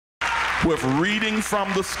with reading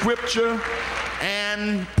from the scripture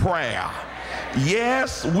and prayer.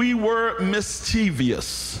 Yes, we were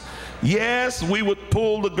mischievous. Yes, we would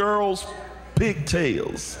pull the girls'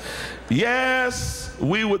 pigtails. Yes,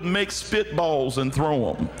 we would make spitballs and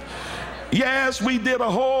throw them. Yes, we did a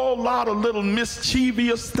whole lot of little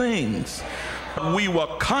mischievous things. We were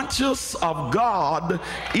conscious of God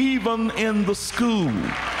even in the school.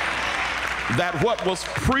 That what was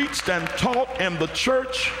preached and taught in the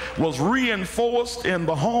church was reinforced in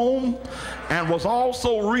the home and was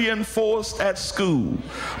also reinforced at school.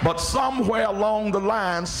 But somewhere along the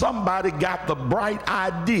line, somebody got the bright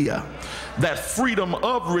idea that freedom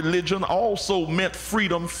of religion also meant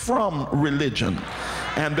freedom from religion.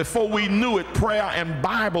 And before we knew it, prayer and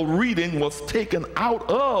Bible reading was taken out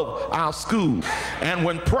of our school. And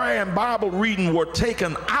when prayer and Bible reading were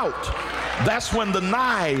taken out, that's when the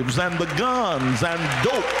knives and the guns and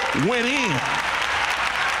dope went in.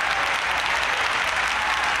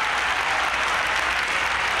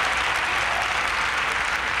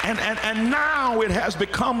 And now it has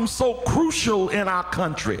become so crucial in our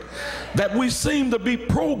country that we seem to be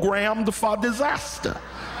programmed for disaster.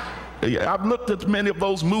 I've looked at many of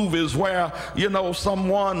those movies where, you know,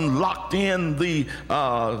 someone locked in the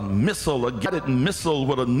missile, a guided missile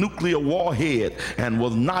with a nuclear warhead and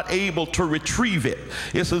was not able to retrieve it.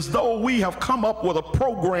 It's as though we have come up with a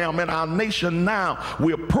program in our nation now.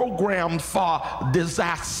 We're programmed for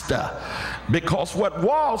disaster. Because what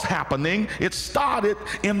was happening, it started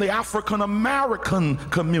in the African American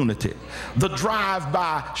community. The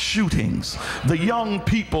drive-by shootings, the young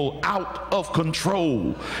people out of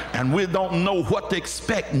control, and we don't know what to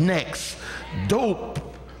expect next. Dope,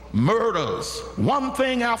 murders, one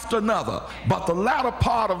thing after another. But the latter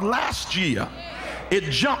part of last year, it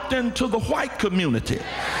jumped into the white community.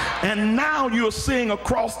 And now you're seeing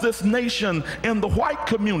across this nation in the white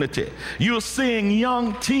community, you're seeing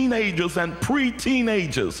young teenagers and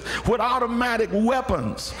pre-teenagers with automatic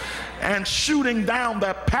weapons and shooting down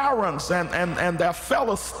their parents and their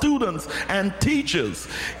fellow students and teachers.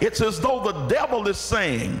 It's as though the devil is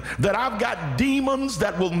saying that I've got demons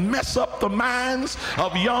that will mess up the minds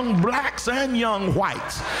of young blacks and young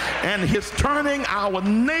whites. And he's turning our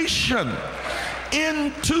nation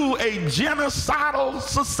into a genocidal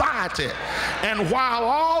society. And while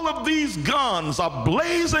all of these guns are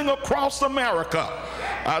blazing across America,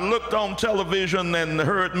 I looked on television and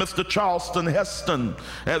heard Mr. Charleston Heston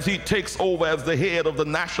as he takes over as the head of the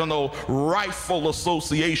National Rifle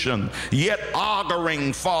Association, yet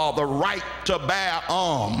arguing for the right to bear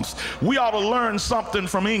arms. We ought to learn something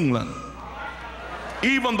from England.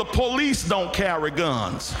 Even the police don't carry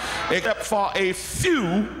guns, except for a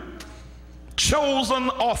few chosen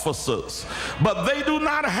officers. But they do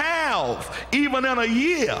not have, even in a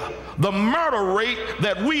year, the murder rate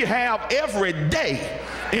that we have every day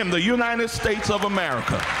in the United States of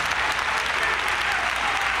America.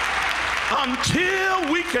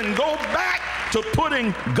 Until we can go back to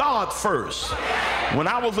putting God first. When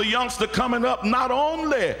I was a youngster coming up, not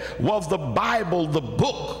only was the Bible the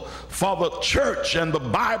book for the church and the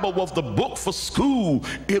Bible was the book for school,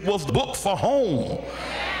 it was the book for home.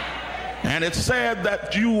 And it said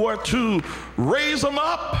that you were to raise them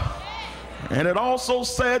up, and it also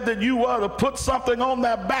said that you were to put something on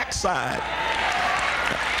their backside.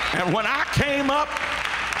 And when I came up,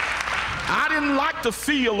 I didn't like the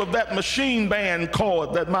feel of that machine band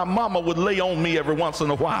cord that my mama would lay on me every once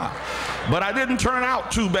in a while. But I didn't turn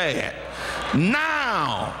out too bad.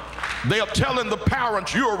 Now, they're telling the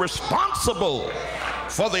parents, you're responsible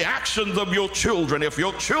for the actions of your children. If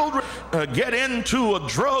your children get into a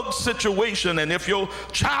drug situation and if your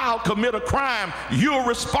child commit a crime, you're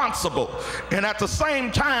responsible. And at the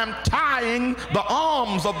same time, tying the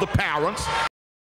arms of the parents